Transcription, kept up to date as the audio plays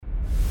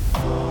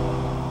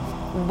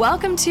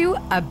Welcome to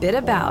A Bit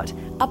About,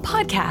 a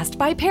podcast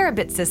by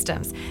Parabit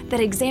Systems that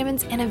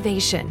examines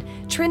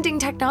innovation, trending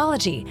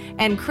technology,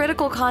 and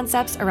critical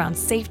concepts around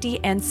safety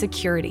and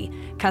security,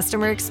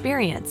 customer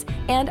experience,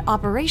 and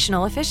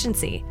operational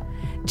efficiency.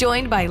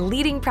 Joined by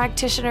leading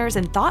practitioners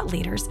and thought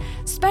leaders,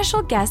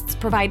 special guests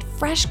provide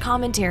fresh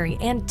commentary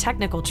and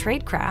technical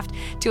tradecraft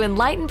to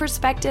enlighten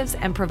perspectives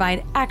and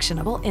provide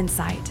actionable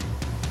insight.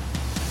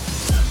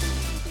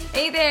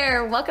 Hey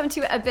there, welcome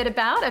to A Bit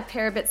About, a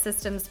Parabit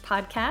Systems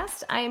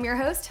podcast. I am your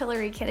host,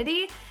 Hillary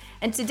Kennedy,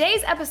 and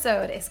today's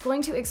episode is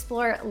going to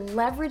explore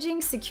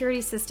leveraging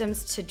security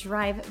systems to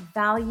drive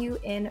value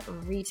in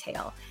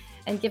retail.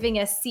 And giving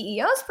a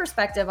CEO's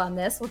perspective on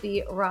this will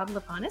be Rob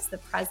Laponis, the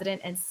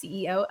president and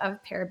CEO of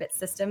Parabit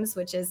Systems,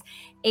 which is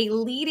a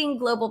leading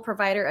global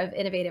provider of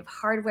innovative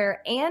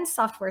hardware and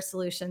software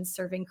solutions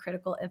serving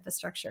critical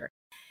infrastructure.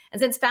 And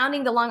since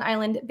founding the Long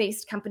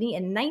Island-based company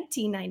in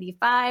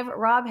 1995,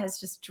 Rob has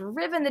just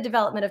driven the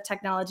development of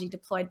technology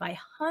deployed by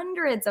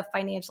hundreds of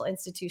financial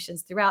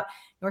institutions throughout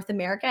North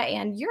America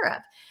and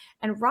Europe.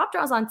 And Rob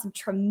draws on some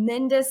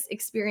tremendous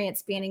experience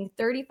spanning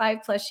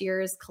 35 plus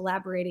years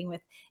collaborating with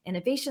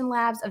innovation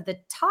labs of the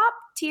top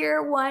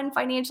tier 1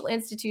 financial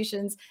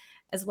institutions,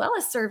 as well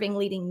as serving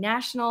leading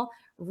national,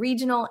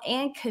 regional,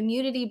 and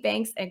community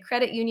banks and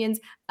credit unions.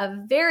 A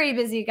very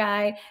busy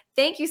guy.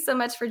 Thank you so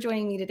much for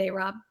joining me today,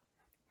 Rob.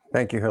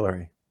 Thank you,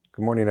 Hillary.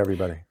 Good morning,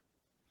 everybody.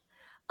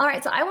 All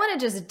right, so I want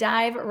to just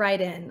dive right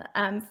in.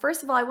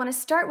 First of all, I want to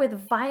start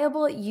with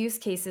viable use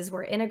cases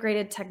where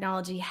integrated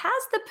technology has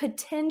the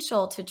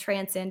potential to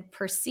transcend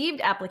perceived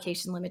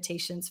application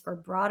limitations for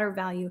broader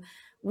value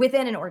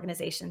within an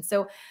organization.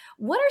 So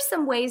what are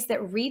some ways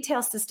that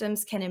retail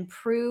systems can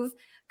improve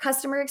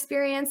customer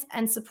experience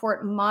and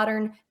support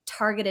modern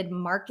targeted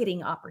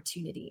marketing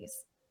opportunities?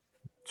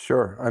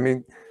 Sure.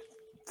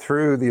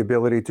 Through the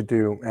ability to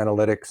do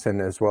analytics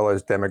and as well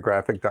as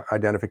demographic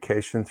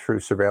identification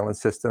through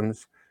surveillance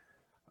systems,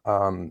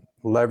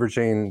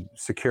 leveraging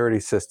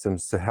security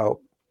systems to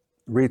help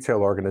retail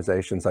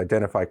organizations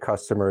identify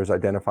customers,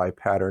 identify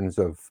patterns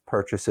of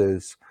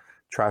purchases,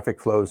 traffic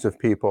flows of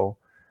people,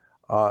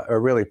 are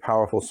really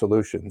powerful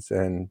solutions.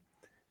 And,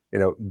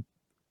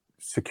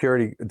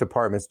 security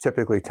departments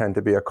typically tend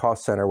to be a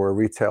cost center where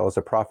retail is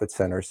a profit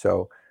center.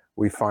 So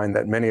we find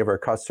that many of our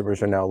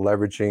customers are now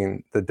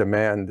leveraging the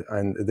demand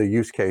and the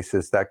use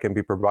cases that can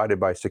be provided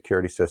by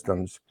security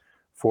systems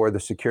for the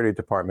security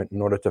department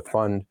in order to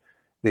fund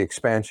the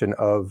expansion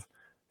of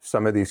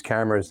some of these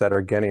cameras that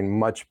are getting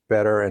much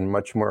better and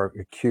much more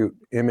acute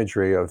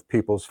imagery of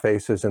people's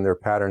faces and their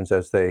patterns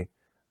as they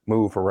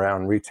move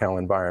around retail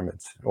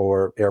environments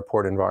or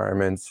airport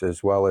environments,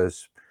 as well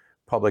as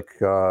public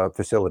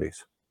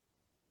facilities.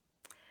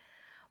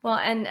 Well,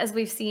 and as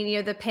we've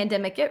seen, the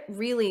pandemic, it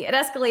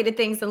escalated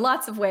things in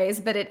lots of ways,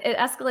 but it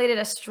escalated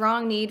a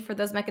strong need for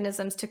those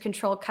mechanisms to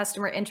control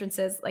customer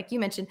entrances, like you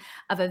mentioned,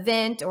 of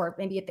event or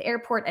maybe at the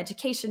airport,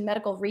 education,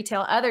 medical,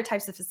 retail, other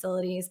types of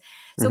facilities.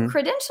 So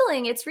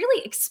credentialing, it's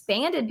really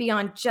expanded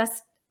beyond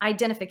just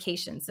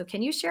identification. So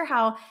can you share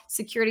how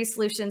security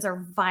solutions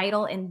are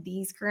vital in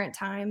these current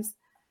times?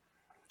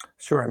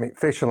 Sure.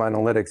 Facial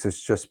analytics has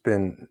just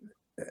been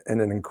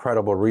an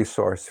incredible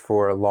resource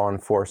for law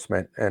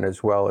enforcement and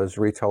as well as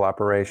retail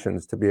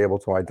operations to be able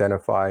to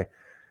identify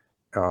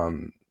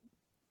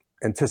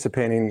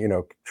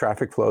anticipating,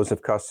 traffic flows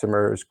of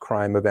customers,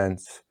 crime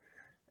events.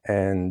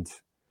 And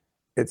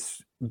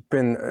it's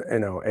been,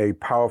 a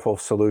powerful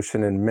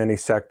solution in many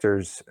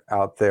sectors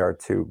out there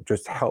to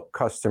just help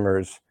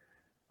customers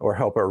or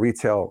help our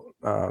retail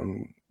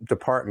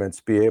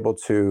departments be able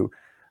to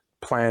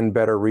plan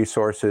better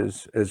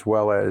resources as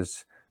well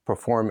as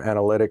perform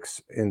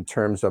analytics in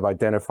terms of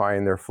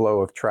identifying their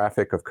flow of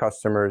traffic of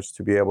customers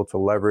to be able to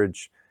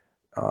leverage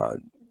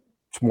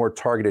more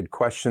targeted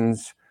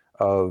questions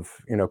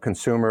of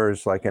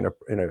consumers, like in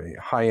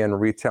a high-end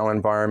retail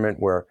environment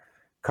where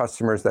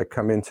customers that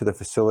come into the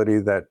facility,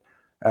 that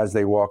as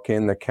they walk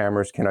in, the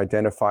cameras can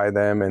identify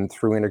them, and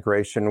through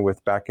integration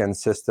with back-end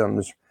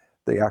systems,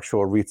 the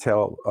actual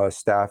retail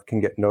staff can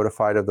get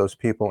notified of those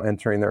people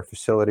entering their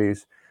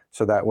facilities,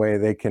 so that way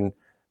they can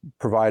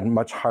provide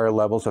much higher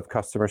levels of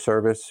customer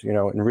service,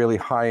 in really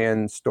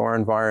high-end store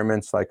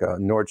environments like a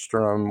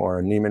Nordstrom or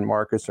a Neiman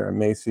Marcus or a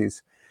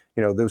Macy's.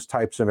 Those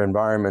types of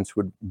environments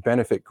would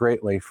benefit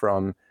greatly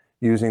from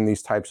using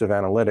these types of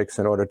analytics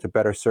in order to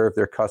better serve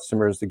their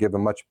customers, to give a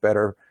much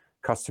better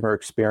customer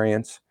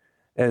experience,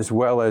 as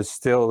well as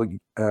still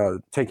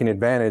taking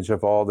advantage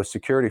of all the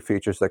security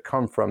features that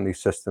come from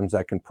these systems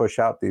that can push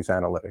out these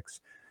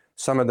analytics.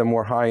 Some of the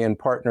more high-end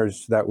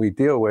partners that we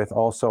deal with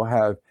also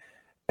have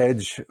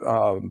edge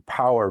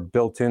power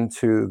built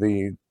into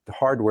the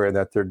hardware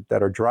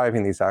that are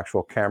driving these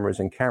actual cameras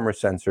and camera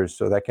sensors,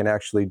 so that can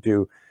actually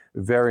do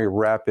very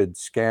rapid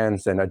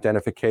scans and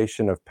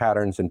identification of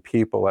patterns and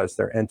people as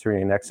they're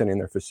entering and exiting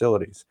their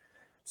facilities.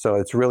 So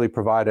it's really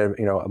provided,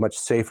 a much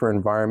safer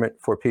environment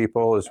for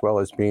people, as well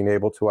as being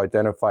able to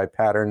identify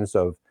patterns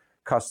of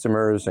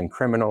customers and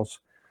criminals.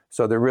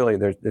 So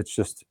it's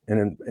just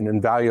an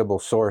invaluable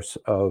source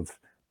of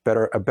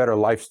a better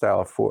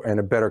lifestyle and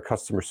a better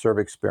customer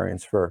service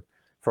experience for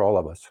all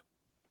of us.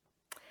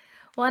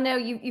 Well, I know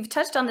you've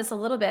touched on this a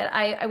little bit.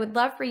 I would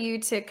love for you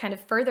to kind of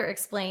further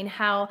explain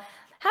how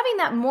having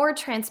that more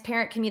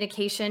transparent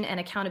communication and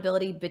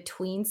accountability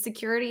between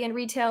security and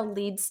retail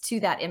leads to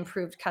that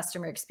improved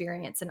customer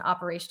experience and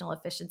operational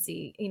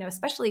efficiency,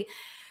 especially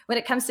when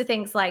it comes to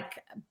things like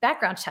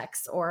background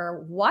checks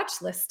or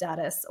watch list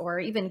status or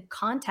even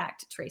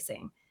contact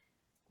tracing.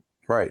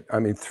 Right. I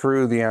mean,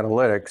 through the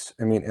analytics,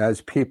 I mean,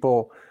 as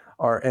people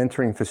are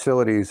entering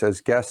facilities as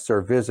guests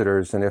or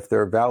visitors, and if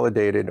they're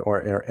validated or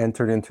are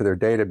entered into their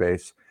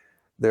database,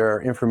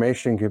 their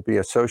information could be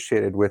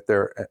associated with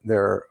their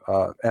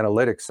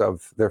analytics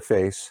of their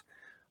face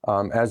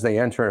as they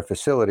enter a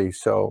facility.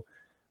 So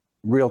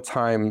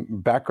real-time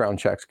background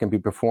checks can be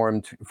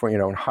performed for,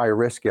 in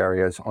high-risk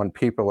areas on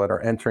people that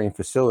are entering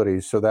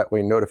facilities, so that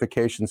way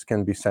notifications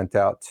can be sent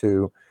out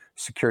to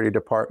security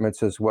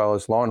departments as well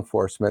as law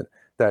enforcement,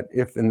 that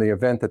if in the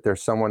event that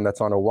there's someone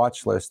that's on a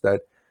watch list,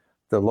 that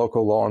the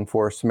local law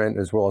enforcement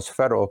as well as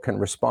federal can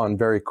respond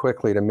very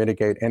quickly to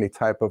mitigate any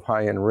type of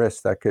high-end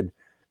risk that could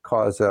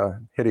cause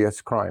a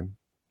hideous crime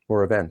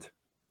or event.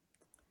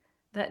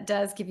 That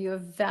does give you a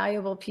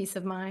valuable peace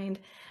of mind.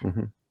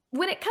 Mm-hmm.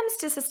 When it comes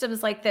to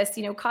systems like this,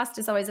 cost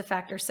is always a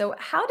factor. So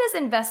how does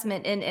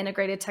investment in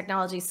integrated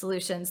technology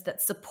solutions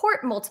that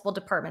support multiple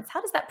departments,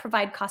 how does that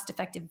provide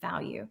cost-effective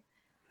value?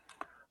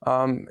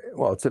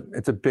 Well,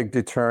 it's a big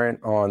deterrent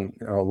on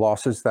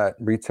losses that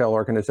retail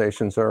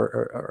organizations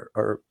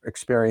are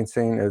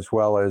experiencing, as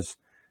well as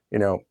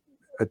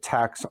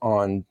attacks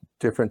on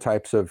different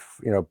types of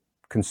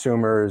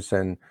consumers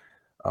and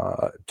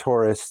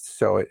tourists.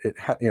 So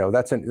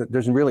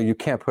there's really, you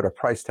can't put a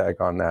price tag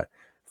on that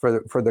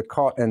for the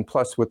cost, and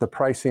plus with the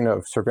pricing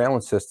of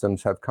surveillance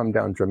systems have come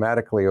down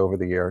dramatically over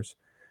the years.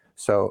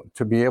 So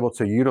to be able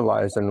to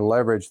utilize and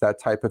leverage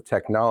that type of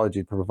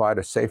technology to provide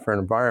a safer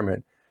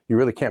environment, you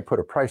really can't put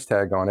a price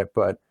tag on it.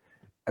 But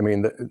I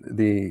mean,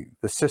 the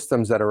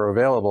systems that are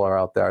available are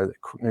out there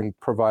and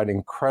provide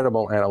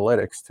incredible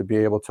analytics to be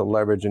able to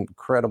leverage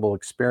incredible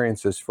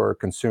experiences for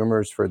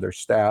consumers, for their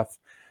staff,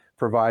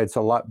 provides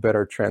a lot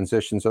better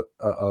transitions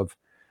of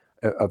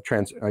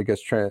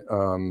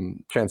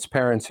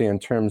transparency in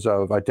terms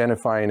of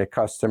identifying a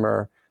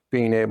customer,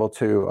 being able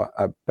to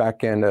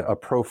back end a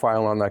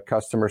profile on that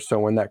customer. So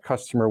when that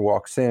customer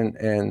walks in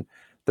and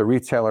the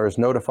retailer is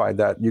notified,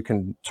 that you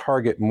can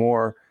target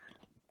more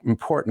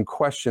important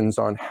questions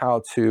on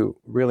how to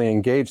really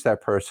engage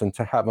that person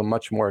to have a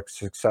much more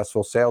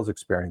successful sales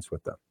experience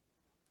with them.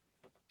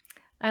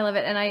 I love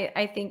it. And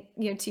I think,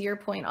 to your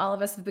point, all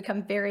of us have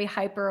become very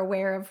hyper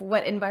aware of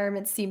what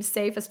environments seem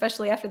safe,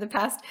 especially after the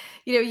past,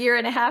 year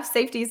and a half.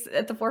 Safety's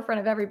at the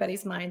forefront of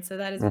everybody's mind. So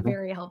that is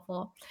very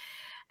helpful.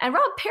 And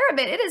Rob,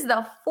 Parabit, it is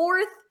the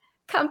fourth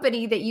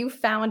company that you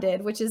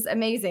founded, which is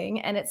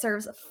amazing. And it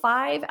serves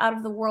 5 out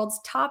of the world's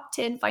top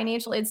 10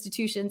 financial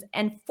institutions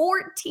and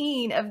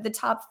 14 of the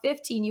top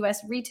 15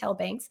 US retail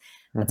banks.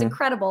 That's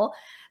incredible.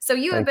 So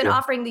you have been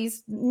offering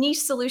these niche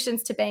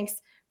solutions to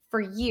banks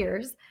for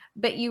years,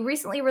 but you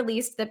recently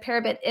released the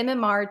Parabit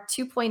MMR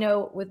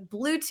 2.0 with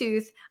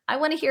Bluetooth. I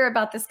want to hear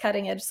about this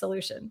cutting edge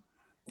solution.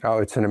 Oh,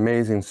 it's an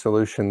amazing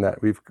solution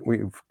that we've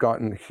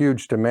gotten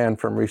huge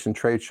demand from recent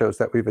trade shows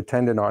that we've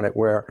attended on it,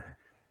 where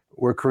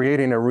we're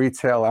creating a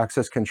retail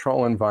access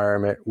control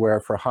environment where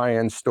for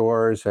high-end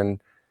stores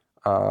and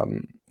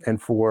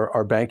for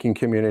our banking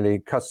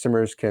community,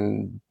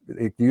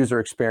 user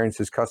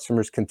experiences,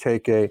 customers can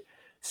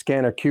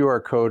scan a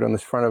QR code on the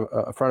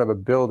front of a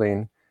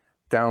building,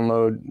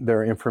 download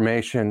their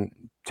information,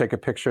 take a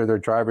picture of their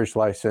driver's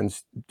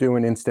license, do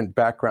an instant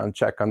background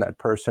check on that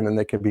person, and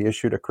they can be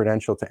issued a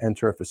credential to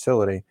enter a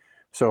facility.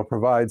 So it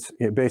provides,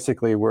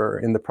 basically, we're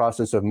in the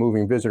process of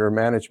moving visitor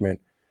management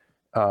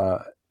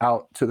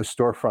out to the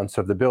storefronts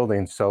of the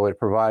building. So it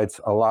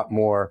provides a lot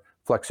more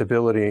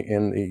flexibility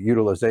in the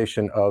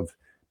utilization of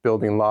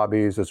building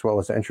lobbies as well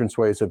as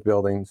entranceways of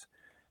buildings.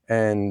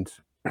 And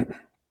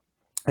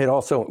it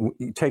also,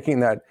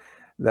 taking that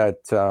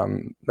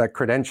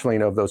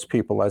credentialing of those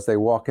people as they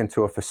walk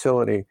into a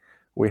facility,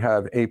 we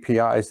have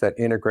APIs that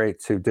integrate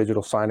to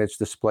digital signage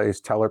displays,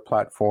 teller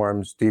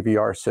platforms,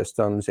 DVR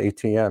systems,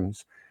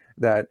 ATMs,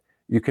 that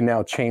you can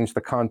now change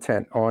the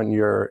content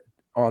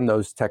on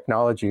those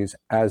technologies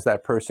as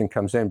that person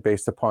comes in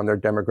based upon their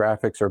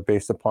demographics or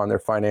based upon their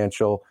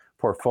financial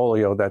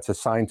portfolio that's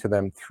assigned to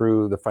them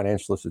through the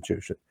financial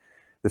institution.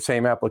 The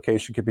same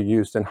application could be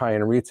used in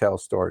high-end retail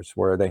stores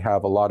where they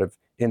have a lot of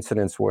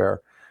incidents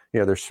where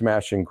they're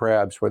smash and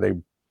grabs, where they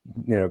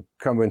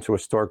come into a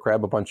store,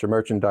 grab a bunch of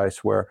merchandise,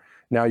 where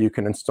now you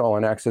can install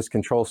an access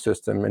control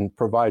system and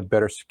provide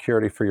better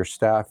security for your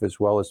staff as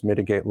well as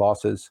mitigate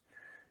losses.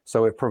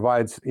 So it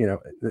provides,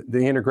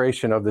 the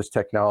integration of this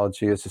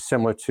technology is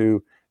similar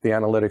to the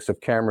analytics of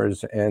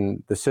cameras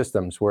and the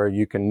systems, where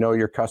you can know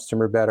your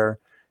customer better,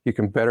 you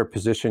can better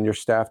position your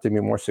staff to be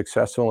more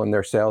successful in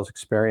their sales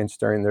experience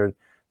during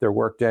their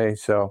workday.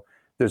 So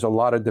there's a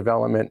lot of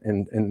development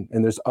and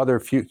there's other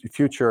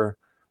future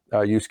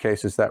use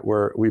cases that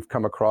we've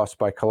come across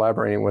by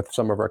collaborating with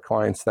some of our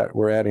clients that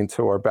we're adding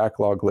to our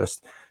backlog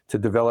list to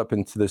develop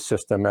into the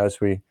system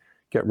as we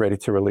get ready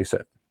to release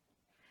it.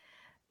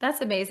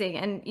 That's amazing.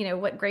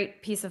 And, what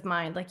great peace of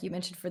mind, like you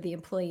mentioned, for the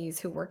employees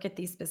who work at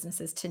these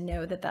businesses to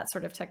know that that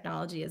sort of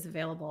technology is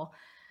available.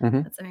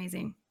 Mm-hmm. That's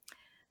amazing.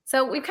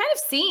 So we've kind of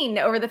seen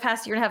over the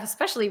past year and a half,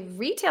 especially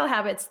retail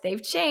habits,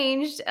 they've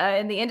changed,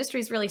 and the industry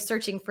is really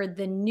searching for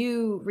the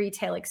new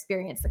retail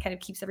experience that kind of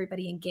keeps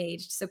everybody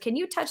engaged. So can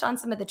you touch on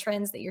some of the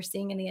trends that you're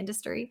seeing in the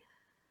industry?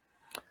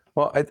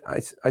 Well,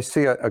 I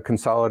see a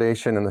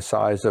consolidation in the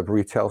size of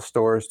retail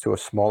stores to a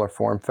smaller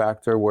form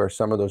factor, where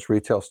some of those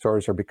retail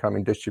stores are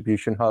becoming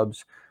distribution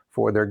hubs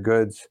for their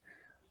goods.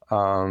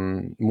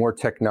 More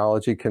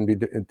technology can be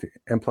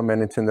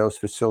implemented in those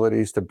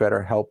facilities to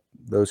better help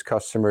those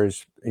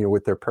customers,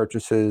 with their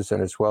purchases,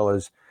 and as well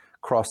as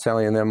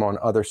cross-selling them on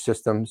other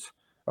systems,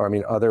 or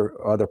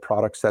other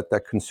products that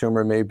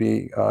consumer may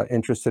be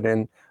interested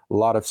in. A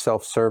lot of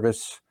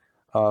self-service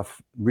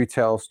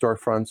retail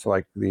storefronts,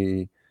 like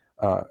the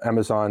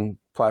Amazon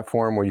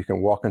platform, where you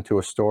can walk into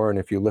a store, and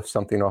if you lift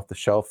something off the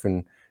shelf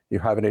and you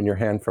have it in your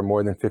hand for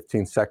more than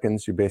 15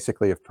 seconds, you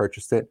basically have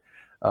purchased it.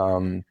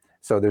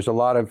 So there's a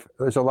lot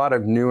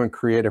of new and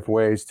creative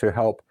ways to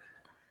help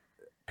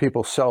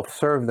people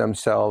self-serve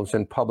themselves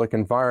in public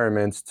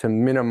environments to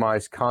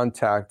minimize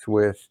contact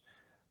with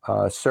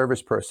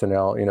service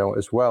personnel,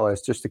 as well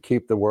as just to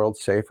keep the world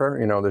safer.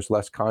 There's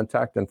less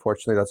contact.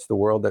 Unfortunately, that's the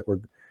world that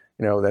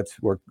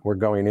we're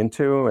going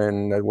into,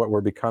 and what we're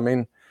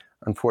becoming.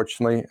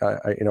 Unfortunately,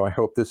 I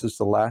hope this is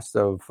the last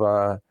of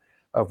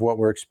what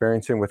we're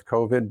experiencing with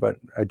COVID, but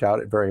I doubt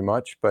it very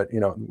much. But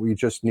we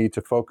just need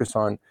to focus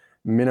on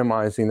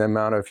minimizing the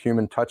amount of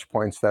human touch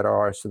points that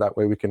are, so that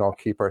way we can all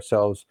keep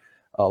ourselves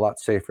a lot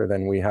safer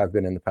than we have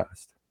been in the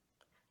past.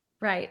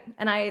 Right.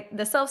 And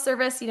the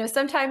self-service,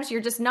 sometimes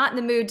you're just not in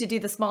the mood to do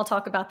the small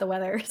talk about the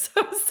weather.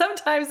 So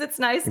sometimes it's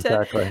nice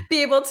Exactly. to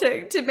be able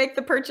to make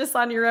the purchase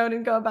on your own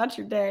and go about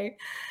your day.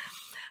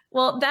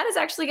 Well, that is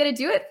actually going to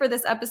do it for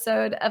this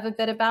episode of A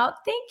Bit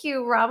About. Thank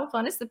you, Rob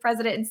Aplunus, the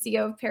president and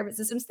CEO of Parabit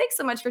Systems. Thanks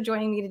so much for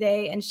joining me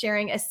today and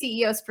sharing a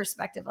CEO's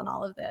perspective on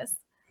all of this.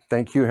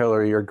 Thank you,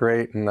 Hillary. You're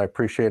great. And I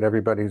appreciate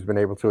everybody who's been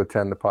able to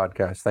attend the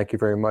podcast. Thank you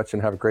very much,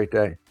 and have a great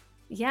day.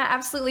 Yeah,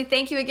 absolutely.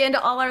 Thank you again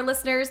to all our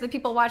listeners, the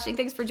people watching.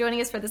 Thanks for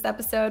joining us for this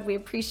episode. We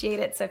appreciate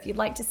it. So if you'd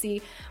like to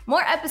see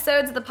more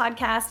episodes of the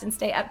podcast and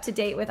stay up to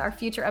date with our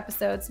future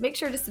episodes, make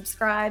sure to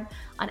subscribe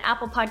on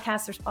Apple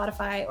Podcasts or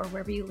Spotify or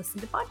wherever you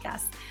listen to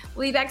podcasts.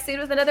 We'll be back soon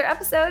with another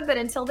episode. But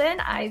until then,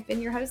 I've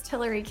been your host,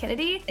 Hillary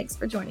Kennedy. Thanks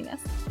for joining us.